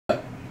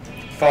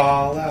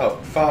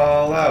Fallout,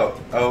 Fallout.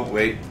 Oh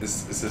wait,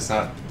 is this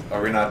not?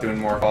 Are we not doing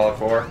more Fallout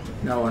 4?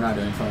 No, we're not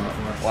doing Fallout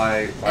 4.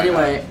 Why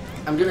Anyway,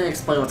 not? I'm gonna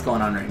explain what's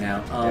going on right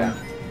now. Yeah.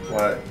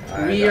 What?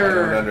 I we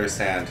don't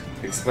understand.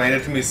 Explain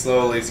it to me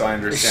slowly so I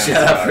understand.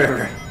 Shut up,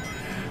 River.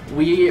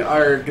 We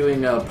are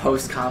doing a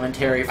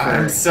post-commentary for...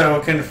 I'm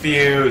so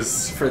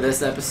confused. For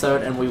this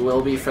episode, and we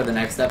will be for the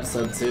next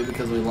episode too,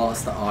 because we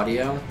lost the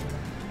audio.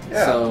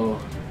 Yeah. So,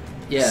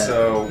 yeah.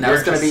 So now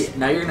it's gonna be.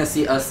 Now you're gonna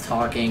see us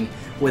talking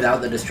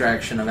without the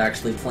distraction of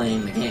actually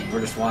playing the game.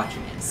 We're just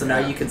watching it. So now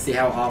you can see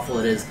how awful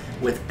it is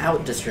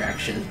without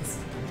distractions.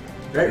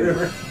 Right,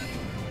 River?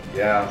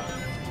 Yeah.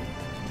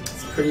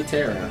 It's pretty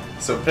terrible. Yeah.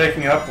 So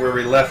picking up where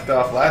we left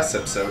off last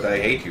episode, I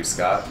hate you,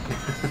 Scott.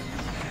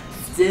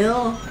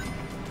 Still?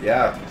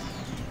 Yeah.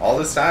 All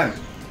this time.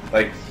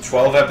 Like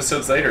 12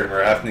 episodes later, and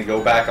we're having to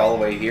go back all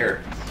the way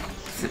here.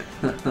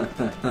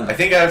 I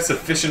think I have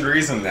sufficient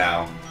reason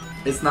now.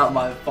 It's not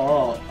my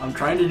fault. I'm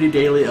trying to do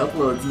daily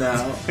uploads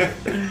now.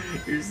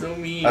 You're so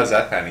mean. How's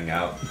that panning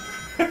out?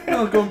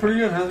 Oh, it's going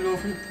pretty good. How's it going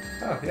for you?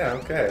 Oh, yeah,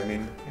 okay. I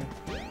mean,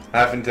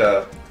 having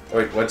to...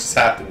 Wait, what just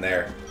happened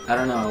there? I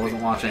don't know. I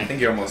wasn't watching. I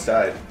think you almost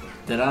died.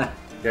 Did I?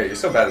 Yeah, you're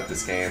so bad at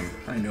this game.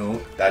 I know.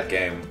 That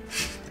game.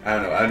 I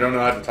don't know. I don't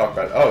know how to talk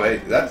about it. Oh, hey,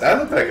 that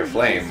looked like a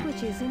flame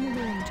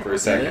for a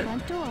second.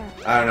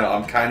 I don't know.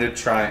 I'm kind of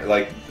trying,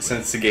 like,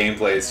 since the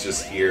gameplay is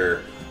just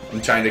here,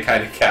 I'm trying to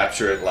kind of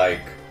capture it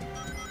like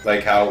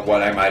how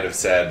what I might have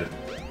said,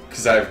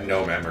 because I have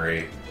no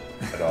memory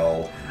at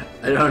all.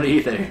 I don't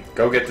either.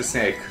 Go get the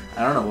snake.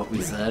 I don't know what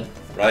we said.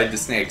 Ride the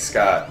snake,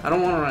 Scott. I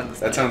don't want to ride the snake.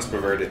 That sounds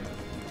perverted.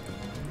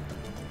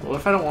 What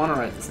if I don't want to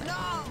ride the snake?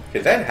 Okay,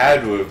 that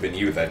had to have been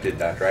you that did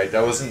that, right?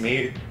 That wasn't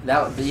me?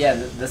 Yeah,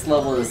 this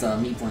level is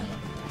me playing.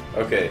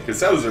 Okay, because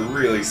that was a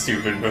really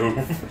stupid move.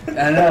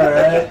 I know,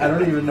 right? I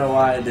don't even know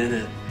why I did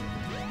it.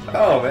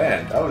 Oh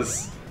man, that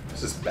was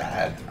just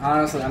bad.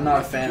 Honestly, I'm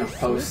not a fan of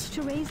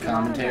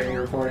post-commentary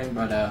recording,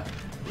 but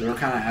we were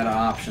kind of out of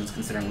options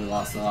considering we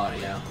lost the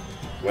audio.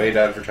 Way to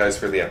advertise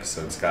for the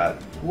episode, Scott.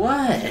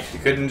 What? You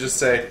couldn't just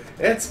say,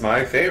 it's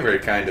my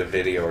favorite kind of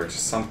video, or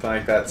just something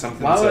like that.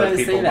 Something Why so would that I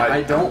people say that? might...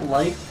 I don't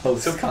like So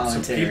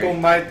post-commentary. people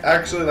might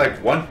actually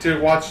want to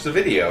watch the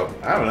video.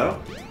 I don't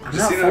know. I'm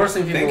Just, not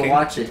forcing people to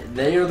watch it.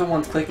 They are the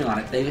ones clicking on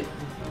it.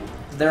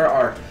 There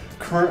are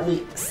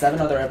currently 7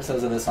 other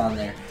episodes of this on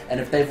there,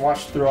 and if they've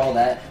watched through all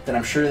that, then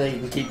I'm sure they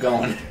can keep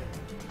going.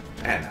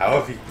 Man,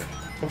 how have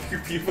you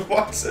people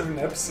watched 7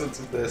 episodes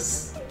of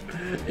this?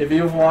 If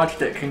you've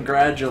watched it,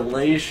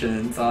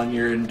 congratulations on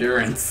your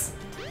endurance.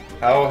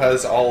 How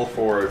has all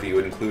 4 of you,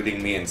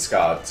 including me and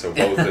Scott, so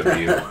both of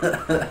you,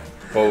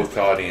 both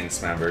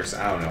audience members,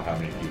 I don't know how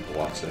many people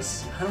watch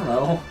this. I don't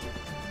know.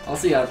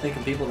 Also, you gotta think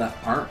of people that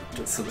aren't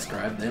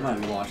subscribed. They might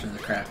be watching the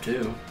crap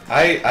too.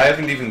 I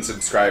haven't even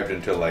subscribed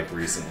until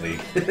recently.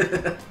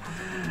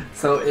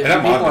 So if And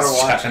I'm people on are this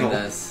watching channel.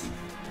 this,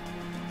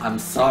 I'm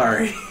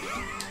sorry.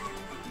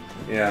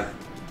 Yeah.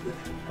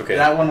 Okay.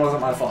 That one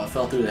wasn't my fault. It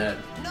fell through the head.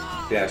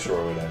 Yeah,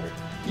 sure, whatever.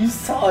 You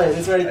saw it.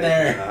 It's right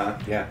there.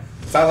 Yeah.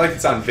 It's not like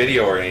it's on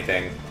video or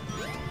anything,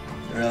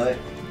 Really?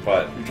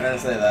 but You're trying to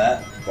say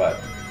that?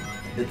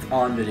 It's It's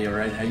on video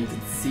right now. You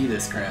can see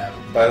this crap.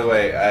 by the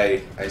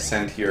way, I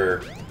sent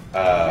your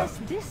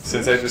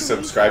since I just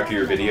subscribed to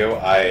your video,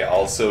 I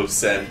also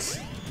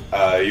sent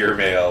your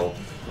mail,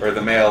 or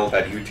the mail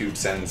that YouTube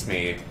sends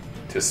me,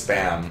 to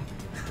spam.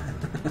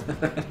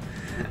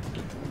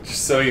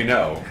 Just so you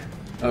know.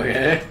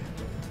 Okay.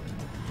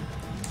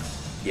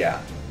 Yeah.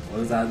 What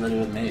does that have to do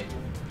with me?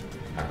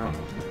 I don't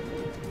know.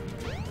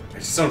 I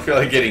just don't feel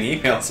like getting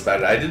emails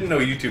about it. I didn't know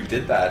YouTube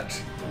did that.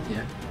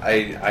 Yeah.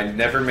 I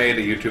never made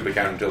a YouTube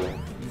account until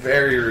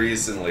very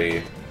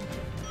recently,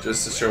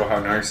 just to show how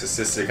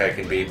narcissistic I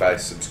can be by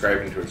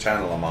subscribing to a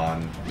channel I'm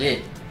on. Yeah.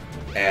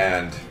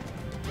 And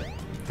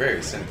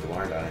very cynical,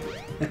 aren't I?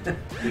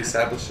 We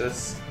established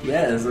this?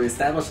 Yeah, as we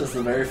established this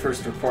the very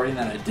first recording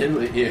that I did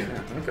with you.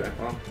 Yeah, okay,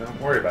 well,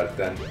 don't worry about it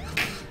then.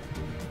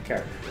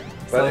 Okay.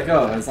 It's like,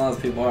 oh, as long as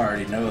people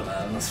already know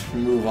that, let's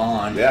move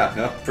on. Yeah,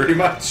 no, pretty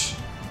much.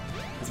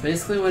 That's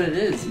basically what it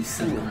is, you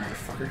cynical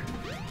motherfucker.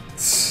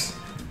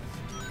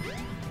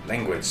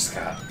 Language,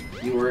 Scott.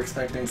 You were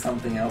expecting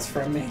something else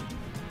from me?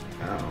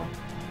 Oh.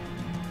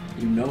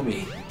 You know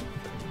me.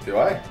 Do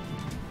I?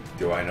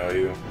 Do I know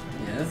you?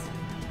 Yes?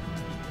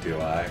 Do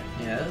I?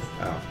 Yes?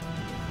 Oh.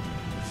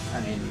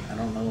 I mean, I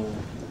don't know.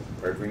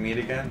 Where'd we meet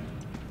again?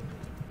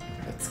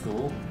 At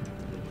school?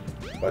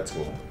 What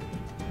school?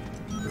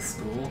 The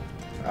school?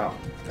 Oh,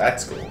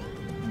 that school.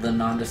 The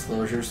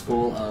non-disclosure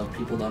school of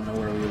people don't know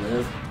where we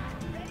live.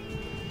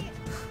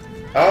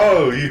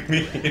 Oh, you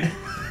mean...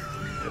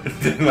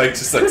 Then,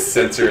 just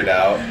censor it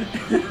out.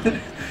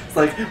 It's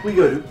like, we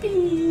go to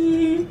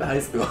beep high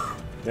school.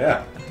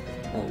 Yeah.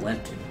 Well,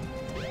 went to.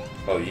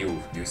 Well,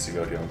 you used to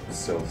go to. I'm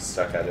still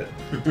stuck at it.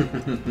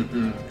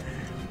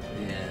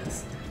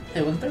 Yes.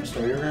 Hey, wasn't there a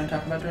story we were going to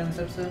talk about during this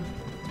episode?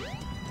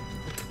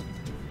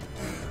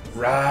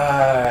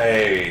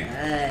 Right.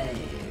 Hey.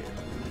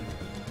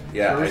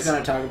 Yeah. We're just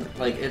gonna talk.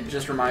 Like, it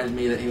just reminded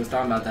me that he was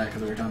talking about that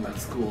because we were talking about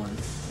school, and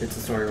it's a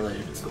story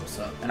related to school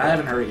stuff. And I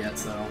haven't heard it yet,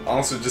 so.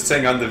 Also, just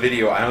saying on the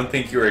video, I don't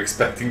think you were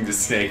expecting the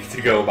snake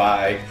to go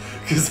by,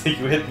 because you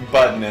hit the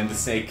button and the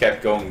snake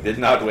kept going. Did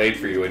not wait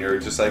for you, and you were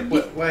just like,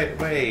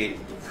 wait,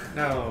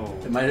 no.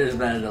 It might have just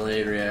been a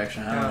delayed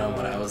reaction. I don't know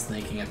what I was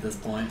thinking at this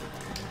point.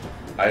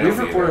 We've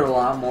recorded a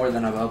lot more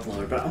than I've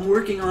uploaded, but I'm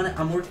working on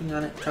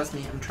it. Trust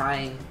me, I'm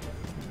trying.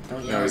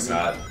 Don't yell at me. No, he's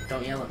not.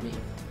 Don't yell at me.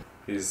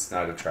 He's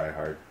not a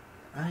tryhard.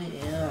 I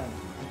am.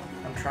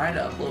 I'm trying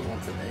to upload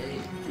once a day.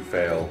 You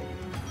fail.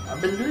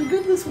 I've been doing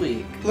good this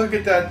week. Look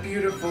at that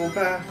beautiful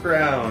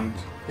background.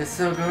 It's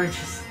so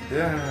gorgeous.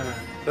 Yeah.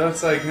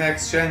 That's like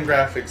next-gen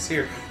graphics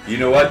here. You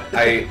know what?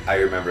 I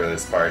remember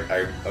this part.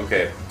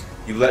 Okay.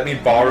 You let me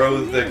borrow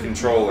the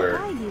controller.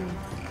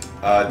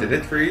 Did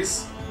it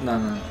freeze?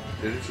 No.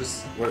 Did it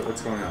just...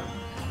 What's going on?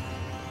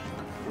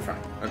 We're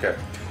fine. Okay.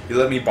 You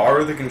let me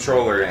borrow the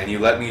controller, and you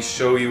let me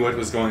show you what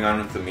was going on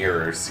with the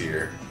mirrors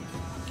here.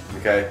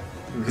 Okay?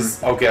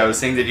 Okay, I was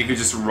saying that you could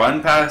just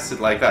run past it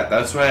like that.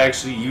 That's what I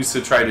actually used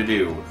to try to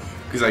do.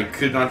 Because I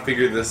could not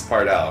figure this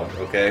part out,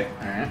 okay?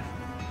 Alright.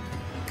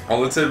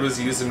 All it said was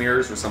use the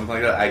mirrors or something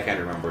like that. I can't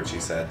remember what she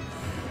said.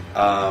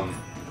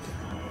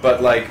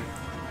 But, like,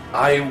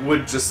 I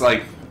would just,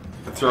 like,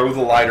 throw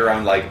the light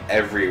around, like,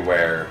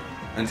 everywhere.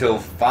 Until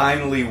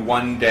finally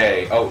one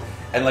day... Oh,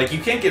 and, like, you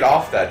can't get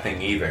off that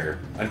thing either.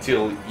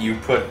 Until you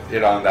put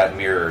it on that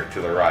mirror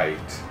to the right.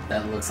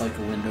 That looks like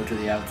a window to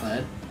the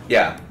outside.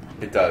 Yeah,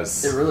 it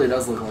does. It really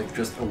does look like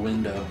just a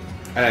window.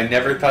 And I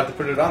never thought to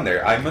put it on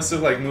there. I must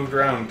have, like, moved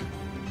around...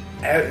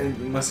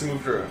 Must have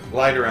moved the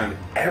light around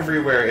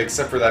everywhere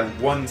except for that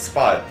one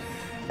spot.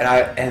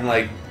 And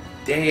like,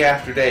 day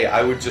after day,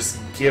 I would just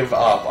give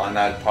up on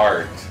that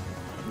part.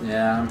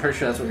 Yeah, I'm pretty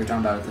sure that's what you're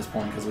talking about at this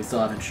point, because we still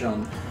haven't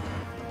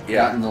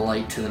gotten the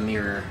light to the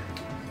mirror.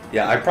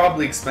 Yeah, I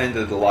probably explained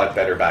it a lot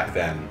better back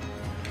then.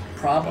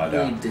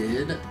 Probably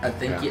did. I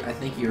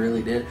think you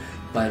really did.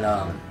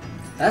 But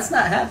that's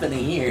not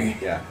happening here.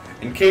 Yeah.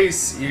 In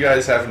case you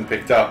guys haven't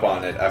picked up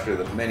on it after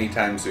the many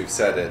times we've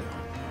said it,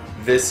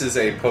 this is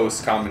a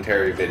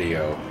post-commentary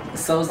video.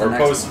 So is the or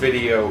next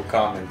post-video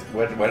comment.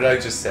 What did I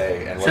just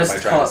say? And what am I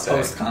trying to say?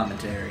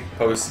 Post-commentary.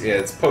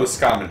 It's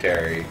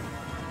post-commentary.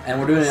 And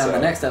we're doing it on the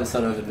next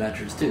episode of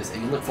Adventures too, so you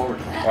can look forward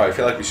to that. Oh, I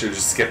feel like we should have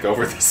just skipped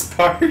over this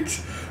part.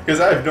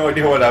 Because I have no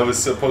idea what I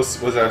was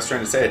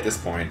trying to say at this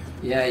point.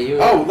 Yeah, you...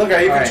 Oh, look,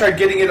 I even tried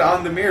getting it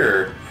on the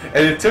mirror.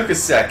 And it took a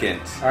second.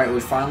 Alright, we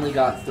finally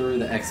got through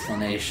the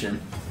explanation.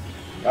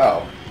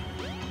 Oh.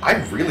 I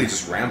really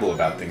just ramble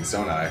about things,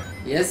 don't I?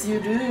 Yes,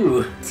 you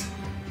do.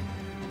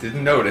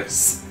 Didn't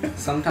notice.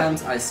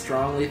 Sometimes I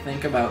strongly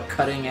think about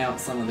cutting out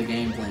some of the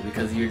gameplay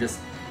because you're just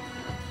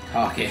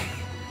talking.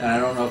 And I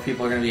don't know if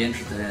people are going to be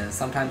interested in it.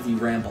 Sometimes you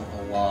ramble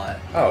a lot.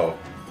 Oh.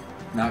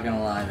 Not going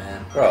to lie,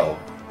 man. Well,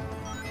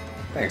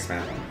 thanks,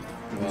 man.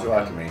 It means a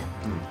lot to me.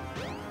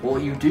 Well,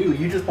 you do.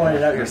 You just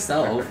pointed it out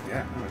yourself.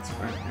 Yeah, no, it's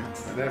fine. Yeah,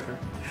 whatever.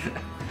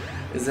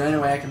 Is there any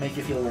way I can make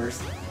you feel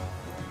worse?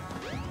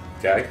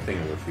 Yeah, I can think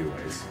of a few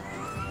ways.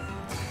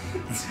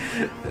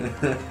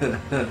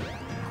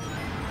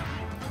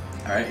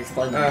 Alright,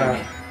 explain that to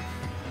me.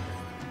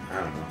 I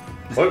don't know.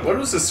 What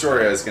was the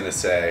story I was going to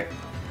say?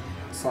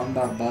 Something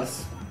about a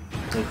bus?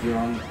 Like you're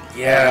on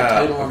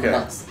title on the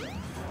bus.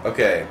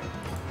 Okay.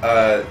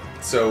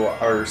 So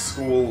our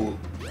school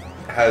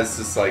has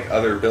this, like,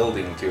 other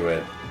building to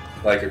it,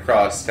 like,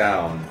 across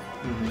town.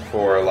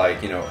 For,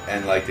 like, you know,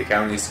 and, like, the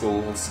county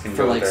schools can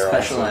go there also. For,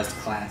 like, specialized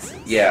classes.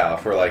 Yeah,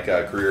 for, like,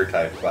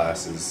 career-type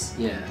classes.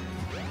 Yeah.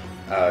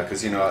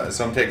 Because, you know,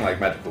 so I'm taking,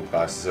 like, medical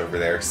classes over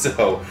there,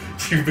 so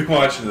you've been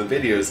watching the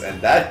videos, and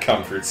that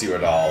comforts you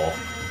at all.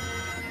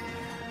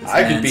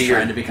 I could be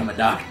trying to become a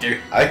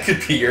doctor. I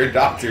could be your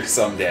doctor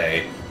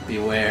someday.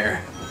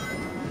 Beware.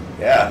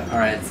 Yeah.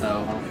 Alright,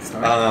 so, why don't we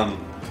start?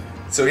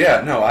 So, yeah,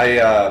 no,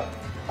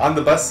 on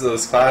the bus of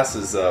those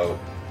classes, though,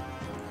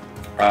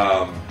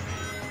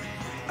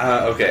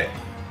 okay.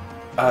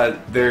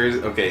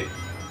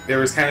 There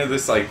was kind of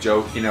this, like,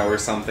 joke, you know, or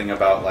something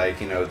about, like,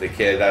 you know, the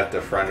kid at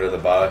the front of the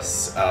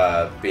bus,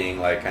 being,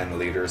 like, kind of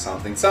leader or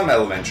something. Some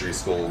elementary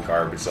school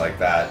garbage like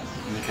that.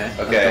 Okay.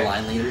 Like the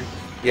line leader?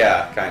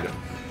 Yeah, kind of.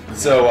 Okay.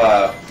 So,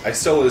 I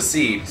stole his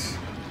seat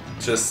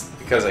just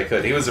because I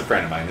could. He was a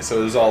friend of mine, so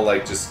it was all,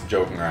 like, just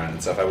joking around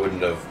and stuff. I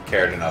wouldn't have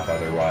cared enough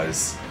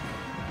otherwise.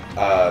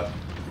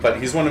 But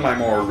he's one of my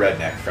more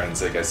redneck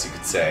friends, I guess you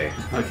could say.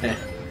 Okay.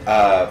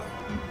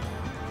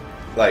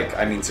 Like,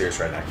 I mean serious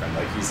redneck friend.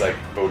 Like, he's, like,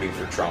 voting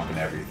for Trump and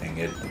everything.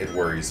 It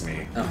worries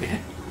me. Okay.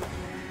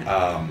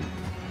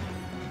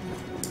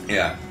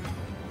 Yeah.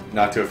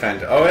 Not to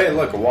offend... Oh, hey,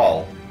 look, a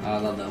wall. Oh, I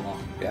love that wall.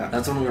 Yeah.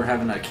 That's when we were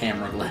having a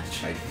camera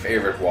glitch. My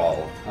favorite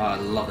wall. Oh, I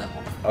love that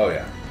wall. Oh,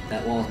 yeah.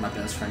 That wall is my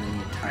best friend in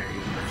the entire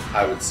universe.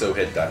 I would so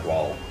hit that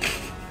wall.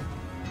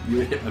 You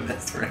would hit my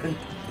best friend?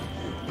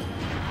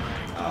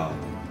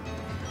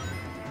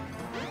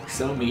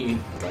 So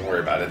mean. Don't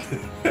worry about it.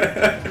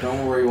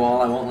 Don't worry,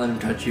 Wall. I won't let him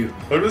touch you.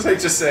 What was I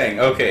just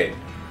saying? Okay,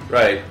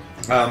 right.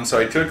 So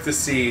I took the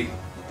seat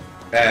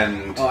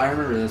And I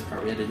remember this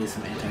part. We had to do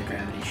some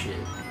anti-gravity shit.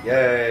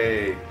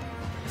 Yay!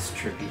 It's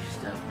trippy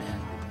stuff, man.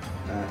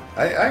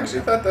 I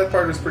actually thought that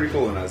part was pretty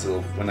cool when I was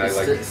little. When I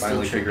like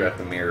finally still figured out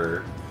the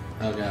mirror.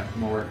 Oh god,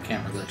 more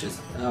camera glitches.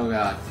 Oh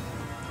god.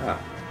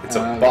 It's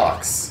a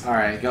box.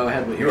 Alright, go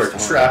ahead with you your story.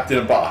 You are trapped in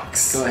a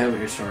box. Go ahead with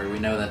your story. We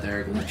know that there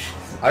are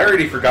glitches. I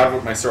already forgot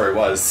what my story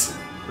was.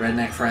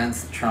 Redneck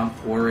friends,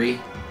 Trump, worry,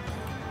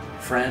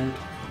 friend,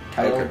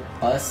 title,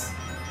 us.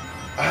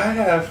 I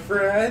have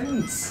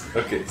friends.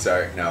 Okay,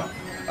 sorry, no.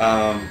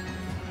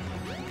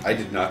 I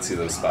did not see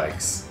those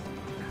spikes.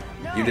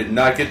 You did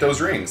not get those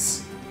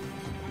rings.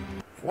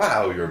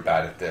 Wow, you're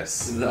bad at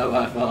this. Is that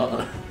my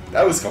fault?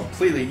 That was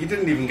completely... You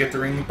didn't even get the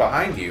ring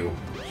behind you.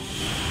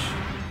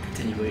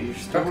 Continue with your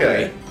story.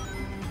 Okay.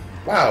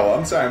 Wow,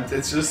 I'm sorry.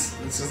 It's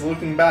just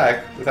looking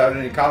back without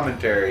any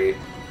commentary.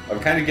 I'm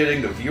kind of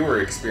getting the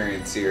viewer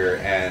experience here,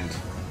 and...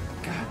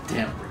 God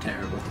damn, we're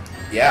terrible.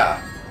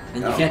 Yeah.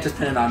 And you can't just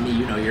pin it on me.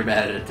 You know you're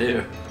bad at it,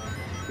 too.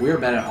 We're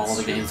bad at all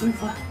the games we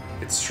play.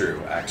 It's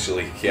true,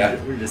 actually.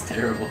 Yeah. We're just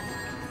terrible.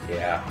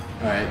 Yeah.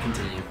 Alright,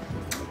 continue.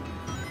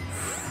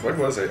 What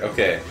was it?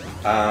 Okay.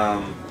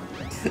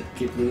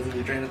 Keep losing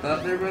your train of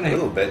thought there, buddy? A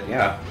little bit,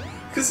 yeah.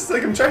 Because it's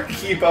like I'm trying to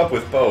keep up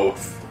with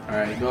both.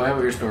 Alright, go ahead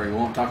with your story. We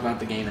won't talk about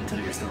the game until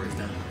your story's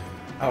done.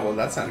 Oh, well,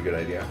 that's not a good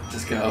idea.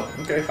 Just go.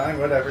 Okay, fine,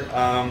 whatever.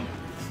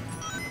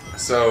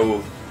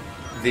 So,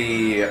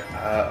 the,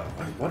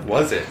 what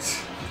was it?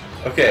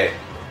 Okay,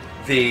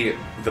 the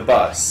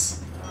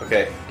bus.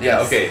 Okay, yeah,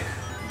 Yes. okay.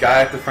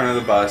 Guy at the front of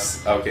the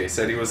bus, okay,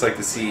 said he was like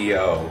the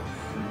CEO.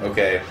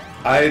 Okay,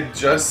 I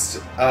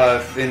just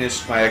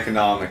finished my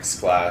economics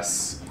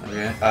class.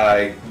 Okay.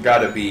 I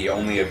got a B,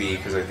 only a B,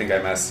 because I think I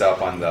messed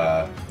up on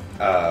the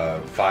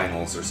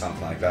finals or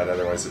something like that.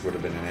 Otherwise, it would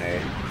have been an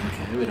A.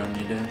 Okay, we don't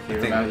need to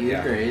hear about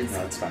your grades.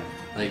 No, it's fine.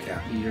 Like,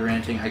 you're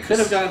ranting, I could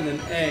have gotten an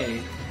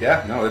A.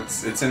 Yeah, no,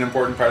 it's an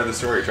important part of the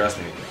story, trust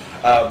me.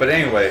 But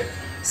anyway,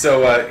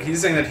 so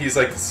he's saying that he's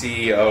like the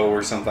CEO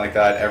or something like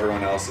that.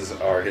 Everyone else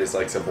are his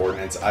like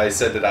subordinates. I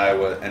said that I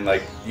was, and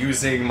like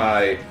using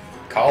my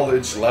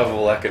college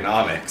level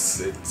economics,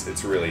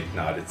 it's really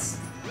not, it's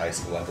high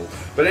school level.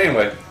 But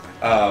anyway,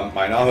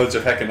 my knowledge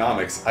of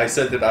economics, I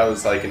said that I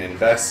was like an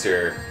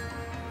investor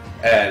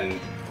and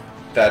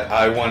that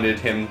I wanted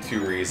him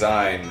to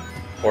resign.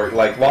 Or,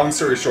 like, long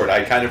story short,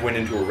 I kind of went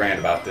into a rant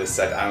about this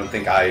that I don't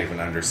think I even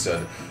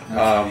understood.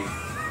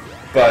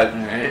 But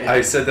Right.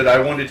 I said that I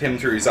wanted him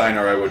to resign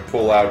or I would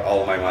pull out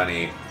all my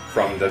money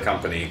from the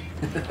company.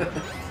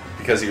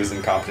 Because he was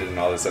incompetent and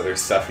all this other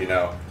stuff, you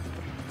know.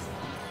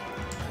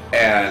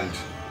 And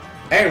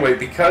anyway,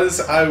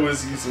 because I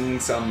was using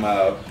some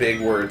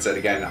big words that,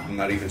 again, I'm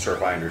not even sure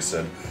if I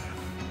understood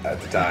at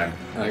the time,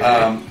 Okay.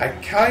 I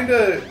kind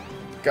of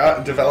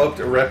developed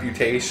a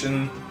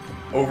reputation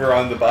over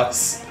on the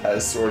bus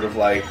as sort of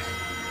like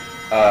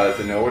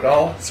the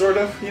know-it-all, sort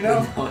of, you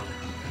know?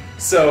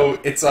 So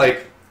it's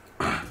like,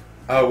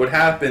 what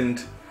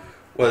happened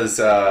was,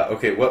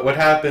 okay, what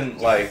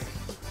happened, like,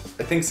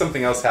 I think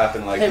something else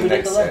happened, like, Hey, the we did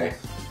next the day. level.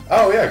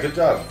 Oh, yeah, good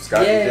job,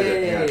 Scott, Yay. you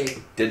did it, yeah.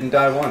 Didn't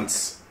die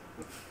once.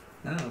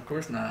 No, of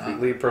course not.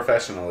 Completely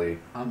professionally.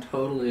 I'm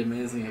totally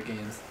amazing at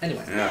games.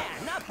 Anyway.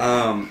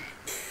 Yeah.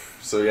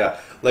 So yeah,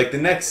 like the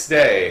next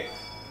day,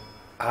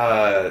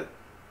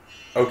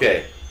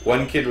 okay,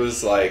 one kid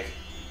was like,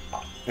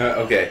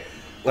 okay,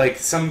 like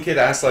some kid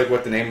asked like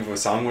what the name of a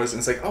song was, and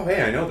it's like, oh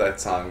hey, I know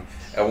that song.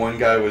 And one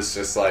guy was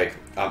just like,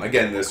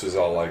 again, this was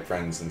all like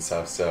friends and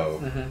stuff,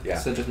 so yeah.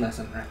 So just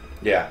messing around.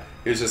 Yeah,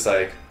 he was just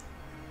like,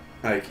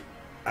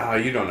 oh,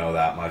 you don't know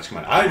that much. Come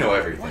on, I know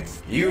everything.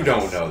 You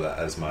don't know that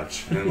as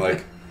much. And I'm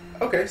like,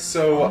 okay,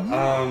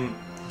 so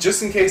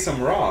just in case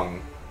I'm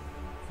wrong,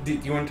 do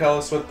you want to tell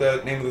us what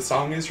the name of the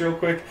song is real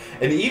quick?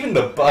 And even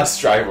the bus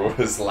driver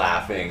was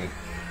laughing.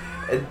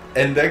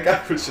 And that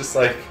guy was just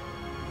like,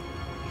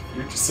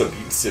 you're just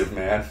abusive,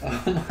 man.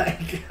 Oh my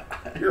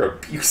god. You're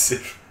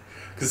abusive.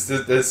 Because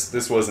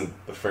this wasn't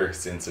the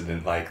first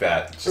incident like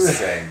that, just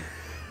saying.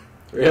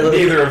 Really?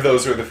 Neither of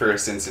those were the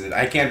first incident.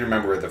 I can't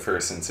remember what the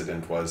first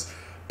incident was.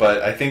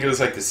 But I think it was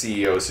like the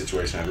CEO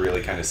situation that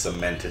really kind of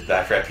cemented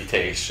that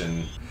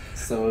reputation.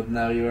 So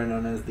now you are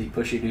known as the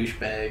pushy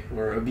douchebag,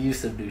 or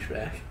abusive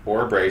douchebag.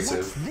 Or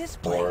abrasive.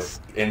 Or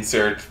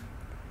insert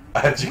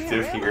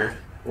adjective here.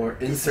 Or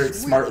insert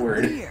smart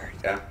word.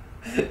 Yeah.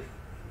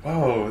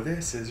 Whoa,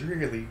 this is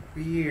really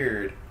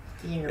weird.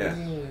 Yeah.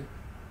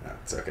 No,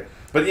 it's okay.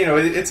 But you know,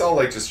 it's all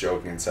like just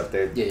joking and stuff.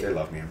 They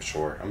love me, I'm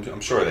sure.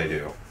 I'm sure they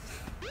do.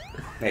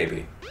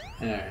 Maybe.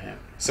 Alright.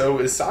 So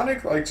is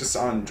Sonic like just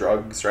on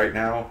drugs right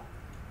now?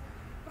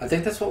 I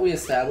think that's what we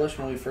established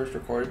when we first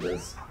recorded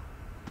this.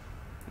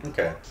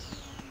 Okay.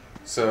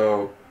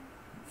 So,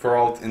 for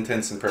all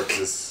intents and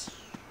purposes,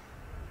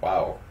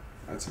 wow,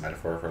 that's a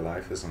metaphor for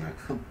life, isn't it?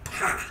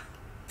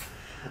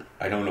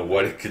 I don't know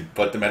what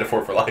the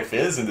metaphor for life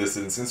is in this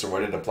instance or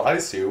what it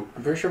applies to.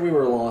 I'm pretty sure we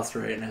were lost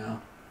right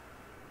now.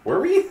 Were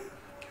we?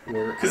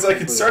 Because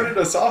like it started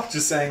us off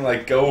just saying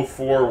like go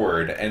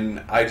forward,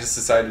 and I just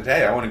decided,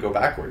 hey, I want to go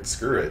backwards.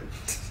 Screw it.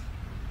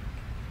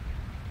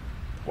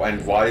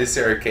 And why is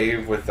there a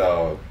cave with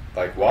a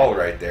like wall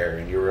right there?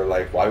 And you were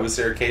like, why was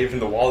there a cave in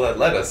the wall that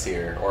led us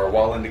here, or a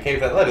wall in the cave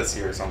that led us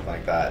here, or something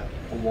like that?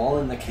 A wall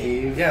in the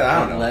cave. Yeah, I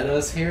don't know. Led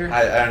us here.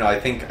 I don't know. I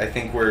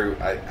think we're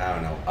I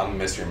don't know. I'm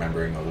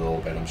misremembering a little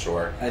bit. I'm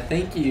sure. I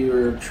think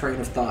your train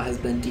of thought has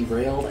been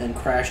derailed and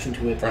crashed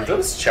into a plane. Are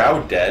those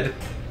Chow dead?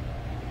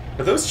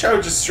 Are those Chow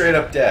just straight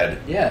up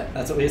dead? Yeah,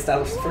 that's what we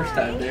established the first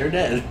time. They're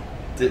dead.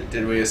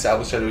 Did we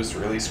establish that it was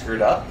really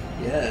screwed up?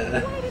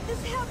 Yeah. Why did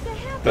this have to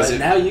happen? But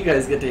now you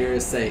guys get to hear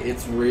us say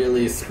it's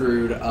really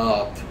screwed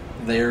up.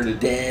 They're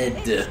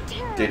dead.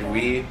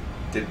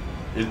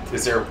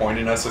 Is there a point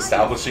in us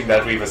establishing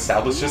that we've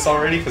established this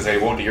already? Because they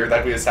won't hear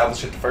that we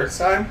established it the first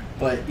time?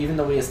 But even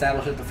though we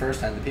established it the first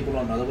time, the people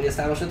don't know that we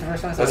established it the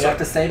first time, so That's we have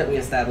to say that we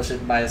established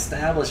it by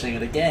establishing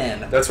it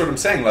again. That's what I'm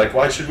saying. Like,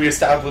 why should we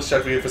establish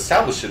that we have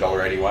established it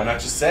already? Why not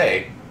just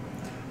say?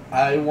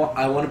 I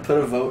want to put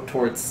a vote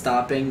towards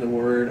stopping the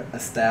word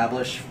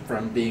establish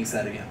from being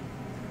said again.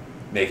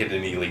 Make it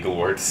an illegal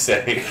word to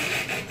say.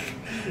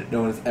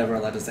 No one is ever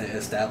allowed to say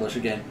establish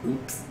again.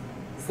 Oops.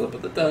 Slip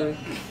of the tongue.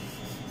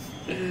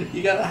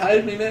 You gotta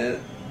hide me, man.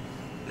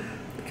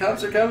 The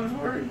cops are coming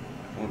for you.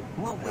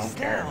 What I was don't that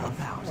care. all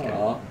about?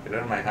 Aw. Get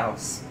out of my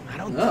house. I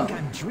don't No. think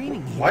I'm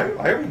dreaming here.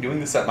 Why are we doing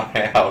this at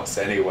my house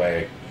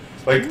anyway?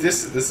 Like,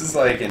 this is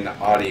like an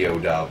audio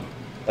dub.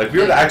 Like, we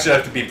would actually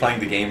have to be playing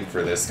the game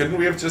for this. Couldn't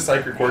we have just,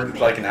 like, recorded,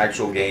 like, an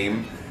actual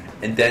game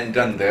and then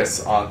done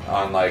this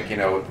on like, you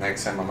know,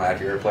 next time I'm at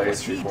your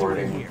place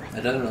recording?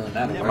 It doesn't really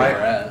matter where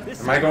Am we're at.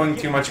 am I going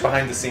too much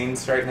behind the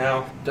scenes right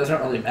now? It doesn't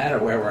really matter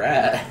where we're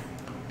at.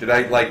 Did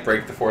I, like,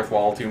 break the fourth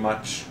wall too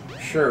much?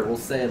 Sure, we'll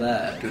say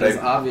that. Did Because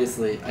I-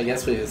 obviously, I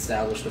guess we've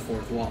established a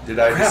fourth wall. Did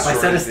I Crap, I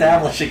destroy said the-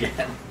 establish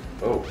again.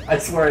 Oh. I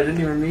swear I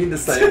didn't even mean to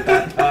say it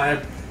that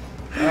time.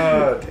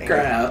 Dang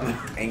Crap. It.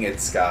 Dang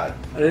it, Scott.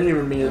 I didn't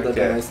even mean it that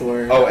Okay. nice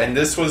word. Oh, and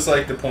this was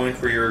like the point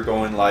where you were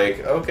going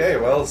like, okay,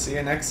 well, see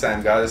you next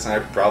time, guys. And I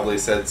probably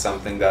said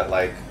something that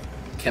like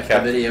kept the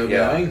video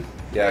yeah. going?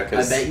 Yeah, I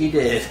because bet you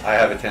did. I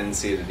have a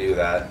tendency to do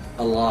that.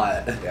 A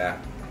lot. Yeah.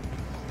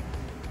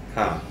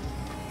 Huh.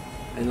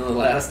 In the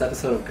last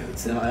episode of Goat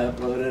Sim I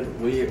uploaded,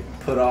 we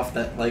put off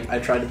that, like, I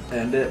tried to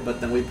end it, but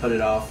then we put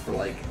it off for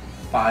like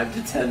 5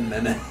 to 10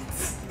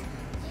 minutes.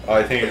 Oh,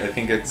 I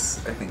think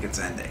it's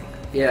ending.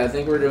 Yeah, I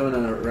think we're doing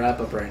a wrap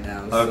up right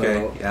now. Okay,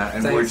 So yeah,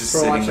 and thanks we're just for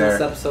sitting watching there.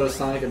 this episode of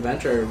Sonic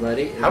Adventure,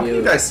 everybody. If How can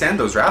you guys stand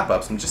those wrap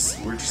ups?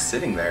 We're just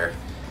sitting there.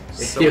 If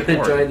So you boring.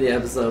 enjoyed the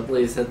episode,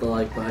 please hit the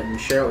like button.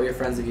 Share it with your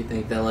friends if you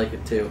think they'll like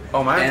it too.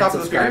 Oh, am I on and top of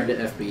the subscribe to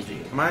pyramid?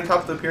 FBG. Am I on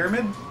top of the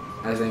pyramid?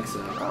 I think so.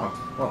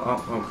 Oh,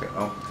 well, oh, okay.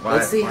 Oh,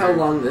 Let's see how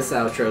long this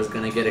outro is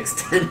going to get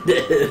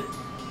extended.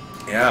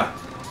 Yeah.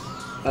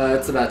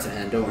 It's about to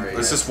end, don't worry.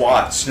 Let's guys. just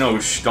watch. No,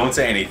 don't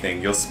say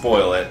anything. You'll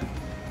spoil it.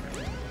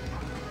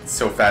 It's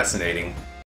so fascinating.